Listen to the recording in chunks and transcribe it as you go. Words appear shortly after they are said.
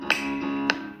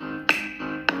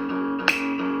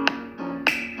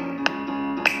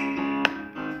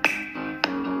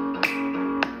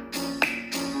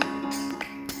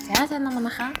сайн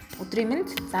намаахан өдрийн мэнд.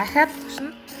 За дахиад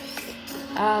тушна.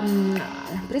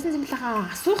 Pre.sim-ийнхаа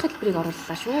асуух хэлбэрийг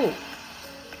орууллаа шүү.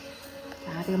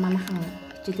 За тэгээ манайхан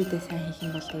хичээлүүдээ сайн хийх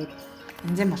юм бол тэгээд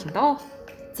янзэн болно доо.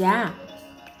 За.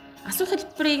 Асуух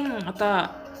хэлбэрийн одоо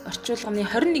орчуулганы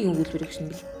 21 өгүүлбэрийг шин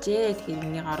бэлджээ. Тэгэхээр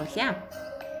энийг оруулъя.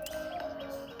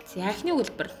 За эхний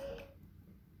өгүүлбэр.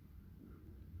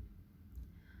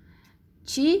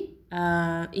 Чи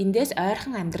эндээс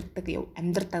ойрхон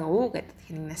амьдардаг уу гэдэг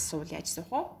хинэгнээс суул яаж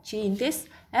асуух вэ? Чи эндээс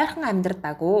ойрхон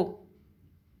амьдардаг уу?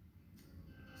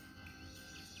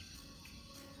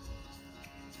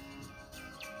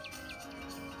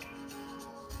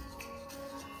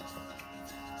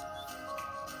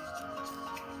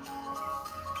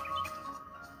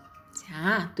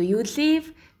 За, do you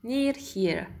live near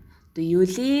here? Do you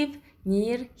live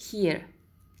near here?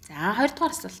 За,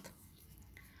 хоёрдугаар асуулт.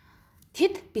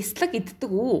 Тэд бяцлаг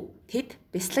иддэг үү? Тэд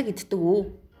бяцлаг иддэг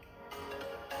үү?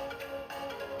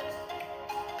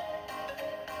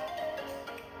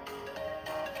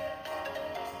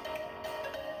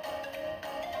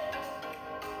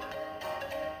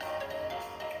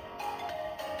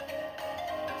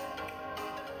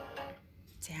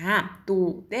 За,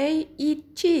 do they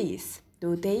eat cheese?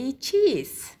 Do they eat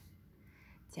cheese?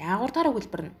 За, 3 дахь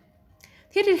өгүүлбэр нь.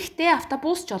 Тэр эрэхтэй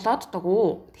автобус жолооддог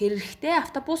уу? Тэр эрэхтэй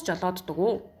автобус жолооддог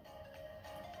уу?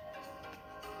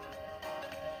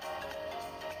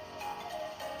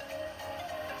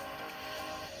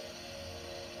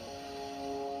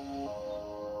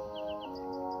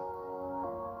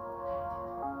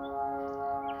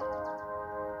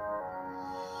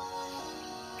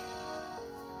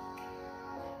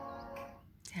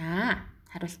 За,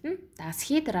 хариулт нь Das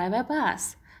he drive a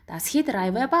bus? Das he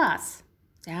drive a bus?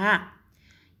 За.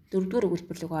 Дөрөвдүгээр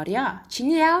өгүүлбэр рүү орё.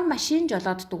 Чиний яав машин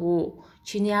жолооддог уу?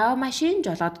 Чиний яав машин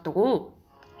жолооддог уу?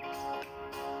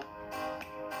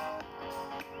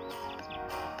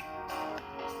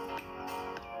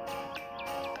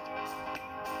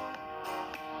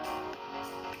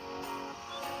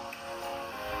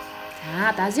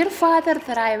 За, does your father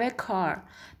drive a car?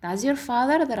 Does your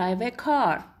father drive a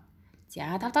car?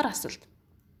 За, 5 дахь асуулт.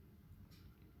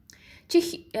 Чи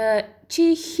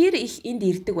хэр их энд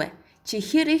ирдэг вэ? Чи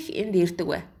хэр их энд ирдэг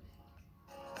вэ?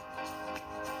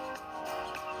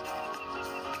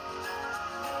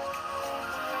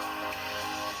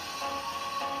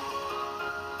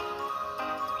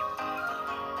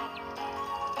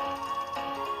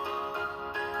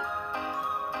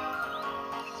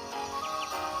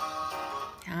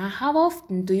 How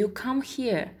often do you come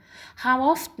here? How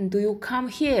often do you come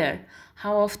here?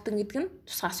 How often гэдэг нь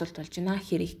тусгай асуулт болж байна.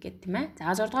 Хэр их гэдэг тийм ээ.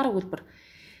 За 6 дахь өгүүлбэр.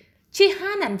 Чи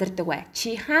хаана амьдардаг вэ?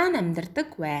 Чи хаана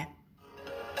амьдардаг вэ?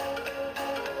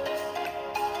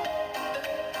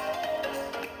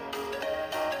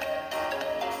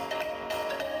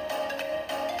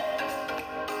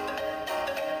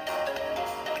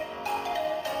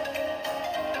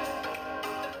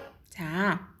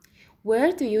 За.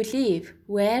 Where do you live?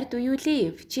 Where do you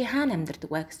live? Чи хаана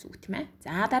амьдардаг вэ гэсэн үг тийм ээ.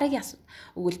 За дараагийн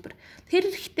өгүүлбэр. Тэр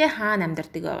эрэхтэй хаана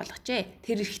амьдардаг вэ болгочээ.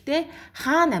 Тэр эрэхтэй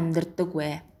хаана амьдардаг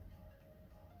вэ?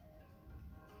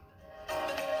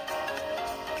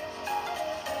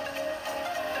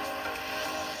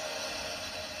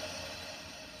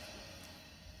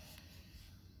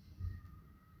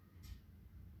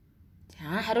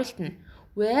 За хариулт нь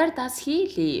Where does he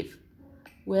live?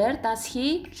 Where does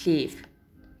he live?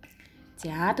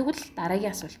 За тэгвэл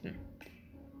дараагийн асуулт нь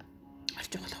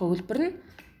орчих болох өгүүлбэр нь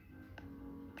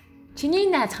чиний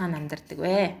найз хаана амьдардаг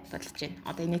вэ? Бодлож байна.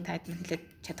 Одоо энийг таад нь хэлээд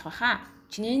чадах байхаа.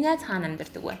 Чиний найз хаана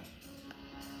амьдардаг вэ?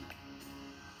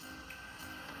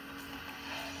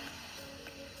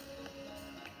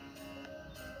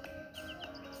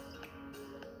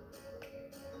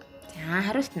 За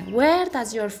хариулт нь Where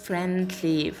does your friend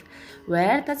live?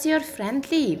 Where does your friend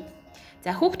live?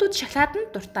 За хүүхдүүд шоколаданд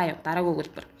дуртай юу? Дараагийн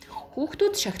өгүүлбэр.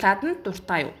 Хүүхдүүд шоколаданд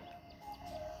дуртай юу?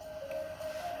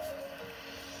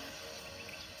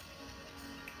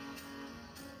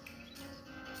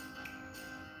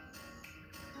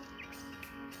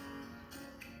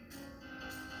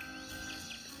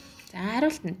 За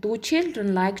хариулт нь Do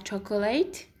children like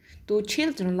chocolate? Do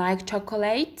children like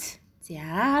chocolate? За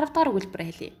 10 дахь өгүүлбэр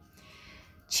хэлье.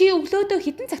 Чи өглөөдөө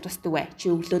хэдэн цагт босдог вэ? Чи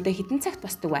өглөөдөө хэдэн цагт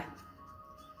босдог вэ?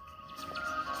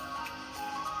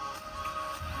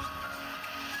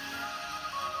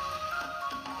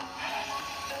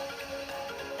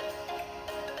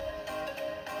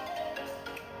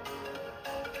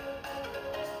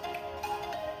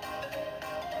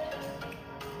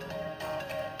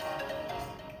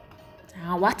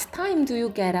 What time do you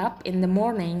get up in the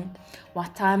morning?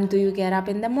 What time do you get up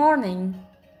in the morning?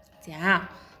 За,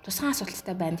 тусгай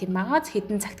асуулттай байна. Тийм байгааз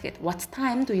хэдэн цагт гээд what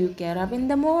time do you get up in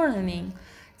the morning?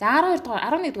 За 11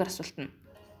 дугаар асуулт нь.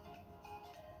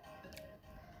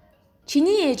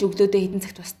 Чиний ээж өглөөдөө хэдэн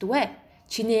цагт босдог вэ?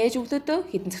 Чиний ээж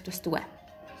өглөөдөө хэдэн цагт босдог вэ?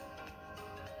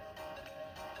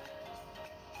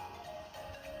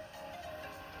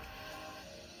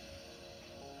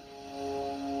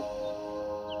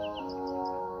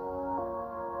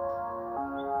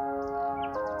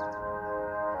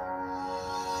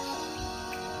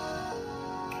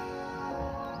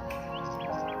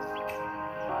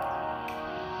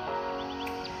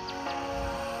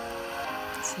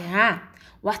 За,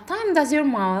 what time does your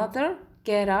mother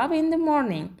get up in the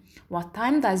morning? What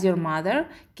time does your mother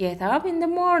get up in the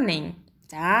morning?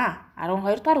 За,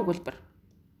 12 дугаар өгүүлбэр.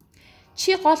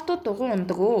 Чи голдуу дугуй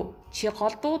ундаг уу? Чи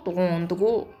голдуу дугуй ундаг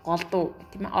уу? Голдуу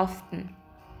тийм ээ often.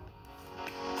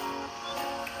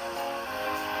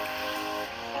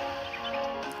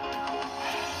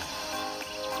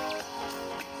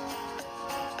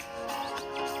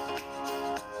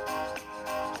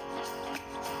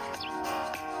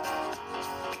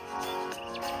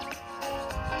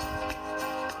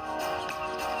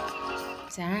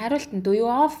 За, хариулт нь do you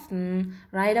often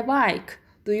ride a bike?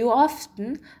 Do you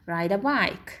often ride a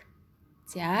bike?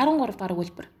 За, 13 дугаар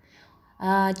өгүүлбэр.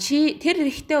 Чи тэр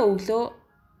эрэхтэй өглөө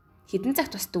хэдэн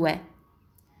цагт босдог вэ?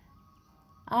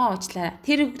 Уучлаарай.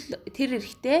 Тэр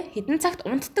эрэхтэй хэдэн цагт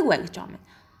унтдаг вэ гэж байгаа юм.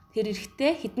 Тэр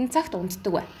эрэхтэй хэдэн цагт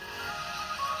унтдаг вэ?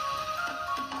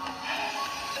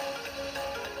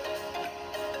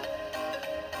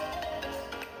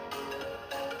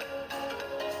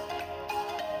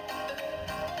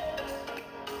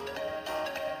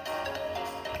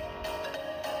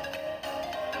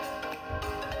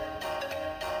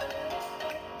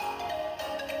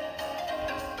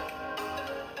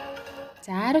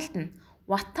 За, хариулт нь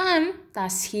what time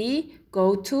does he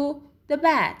go to the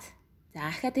bed? За,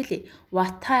 ахаад хэлье.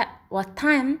 What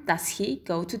time does he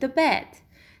go to the bed?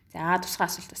 За, тусгай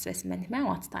асуулт бас байсан байна тийм ээ.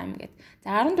 What time гэдэг.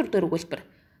 За, 14 дэх өгүүлбэр.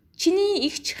 Чиний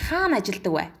эгч хаана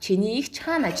ажилладаг вэ? Чиний эгч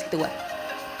хаана ажилладаг вэ?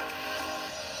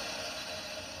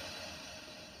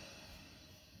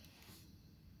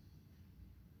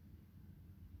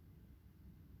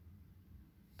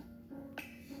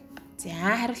 За,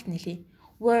 хариулт нь хэлье.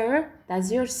 Where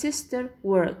does your sister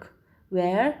work?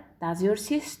 Where does your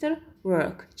sister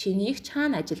work? Чиний эгч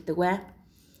хаана ажилладаг вэ?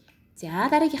 За,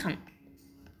 дараагийнх нь.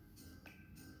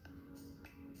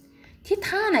 Тэд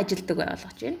хаана ажилладаг вэ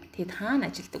болгож байна? Тэд хаана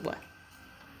ажилладаг вэ?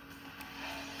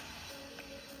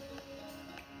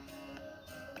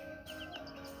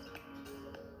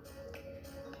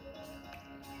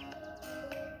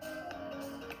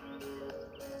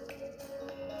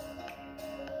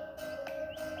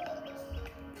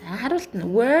 Хариулт нь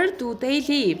where do they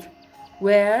live?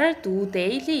 Where do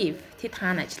they live? Тэд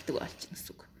хаана ажилладаг вэ гэж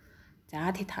гэсэн үг. За,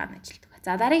 тэд хаана ажилладаг вэ?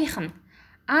 За, дараагийнх нь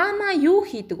Ана юу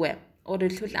хийдэг вэ?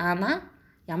 Өөрөөр хэлбэл Ана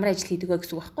ямар ажил хийдэг вэ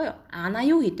гэсэн үг байхгүй юу? Ана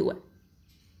юу хийдэг вэ?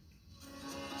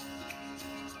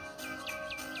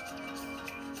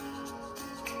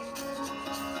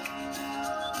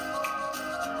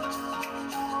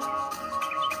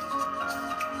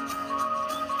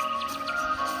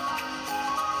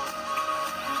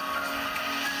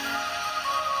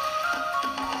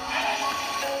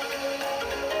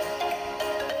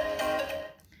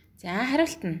 За,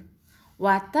 хариулт нь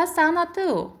what does Anna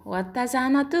do? What does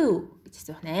Anna do? гэж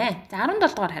асуух нэ. За,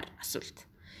 17 дугаар асуулт.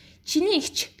 Чиний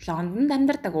эгч Лондонд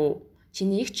амьдардаг уу?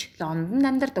 Чиний эгч Лондонд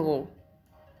амьдардаг уу?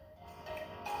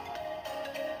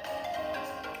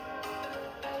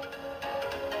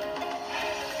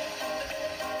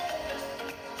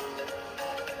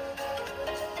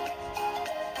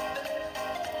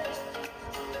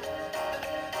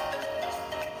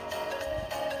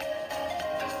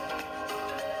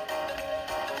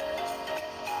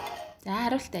 За,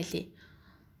 хариулт айлий.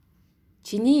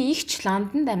 Чиний эгч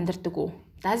Лондонд амьдардаг уу?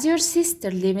 Does your sister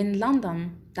live in London?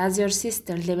 Does your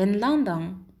sister live in London?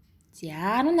 За,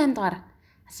 18 дугаар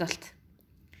асуулт.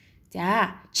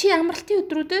 За, чи амралтын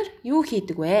өдрүүдэд юу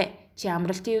хийдэг вэ? Чи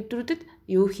амралтын өдрүүдэд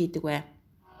юу хийдэг вэ?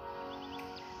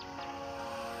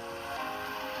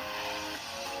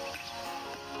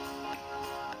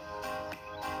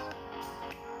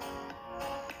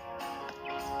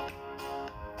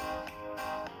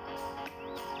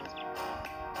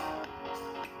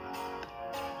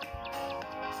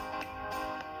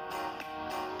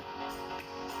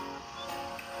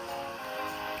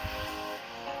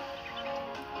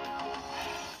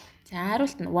 За,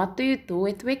 хариулт нь what do you do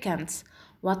at weekends?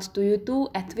 What do you do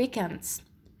at weekends?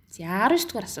 За, 19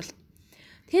 дугаар асуулт.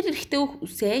 Тэр эрэхтэй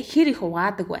үсээ хэр их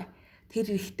угаадаг вэ? тэр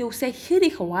эрэгтэй үсээ хэр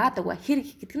их уваадаг вэ? Хэр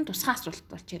их гэдэг нь тусгай асуулт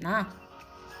болж байна.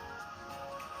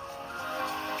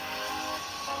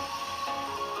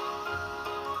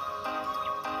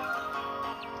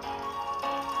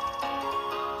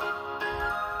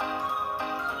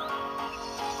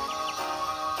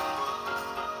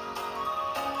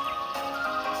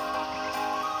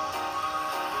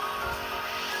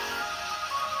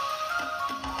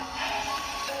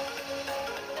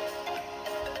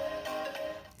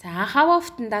 За, how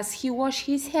often does he wash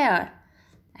his hair?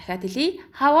 Ахаад хэлье.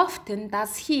 How often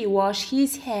does he wash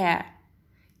his hair?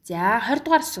 За, 20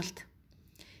 дугаар асуулт.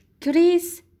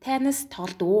 Chris tennis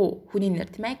тоглодог уу? Хүний нэр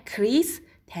тийм ээ. Chris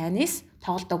tennis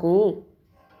тоглодог уу?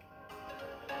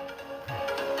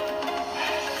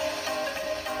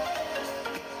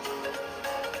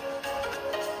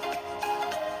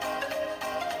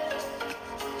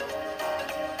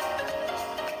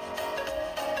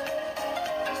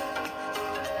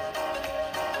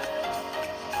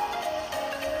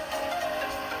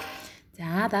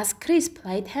 Does Chris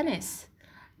play tennis?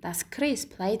 Does Chris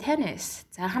play tennis?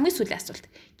 За, хамгийн сүүлийн асуулт.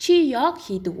 Чи йог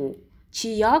хийдэг үү?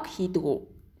 Чи йог хийдэг үү?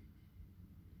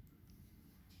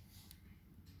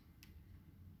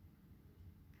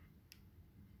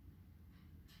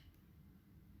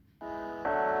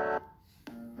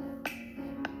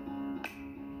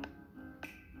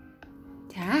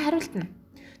 За, хариулт нь.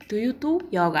 Do you do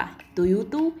yoga? Do you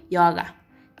do yoga?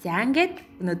 За, ингээд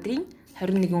өнөөдрийн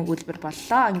 21 өгүүлбэр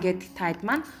боллоо. Ингээд таад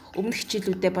маань өмнөх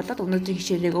хичээлүүдэд болоод өнөөдрийн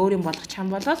хичээлийг өөрийн болгох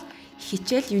чам болол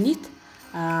хичээл юнит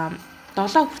 7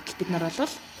 хүртэл бид нар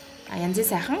бол янзын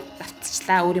сайхан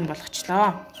давтчихлаа, өөрийн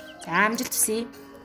болгочлоо. За, амжилт хүсье.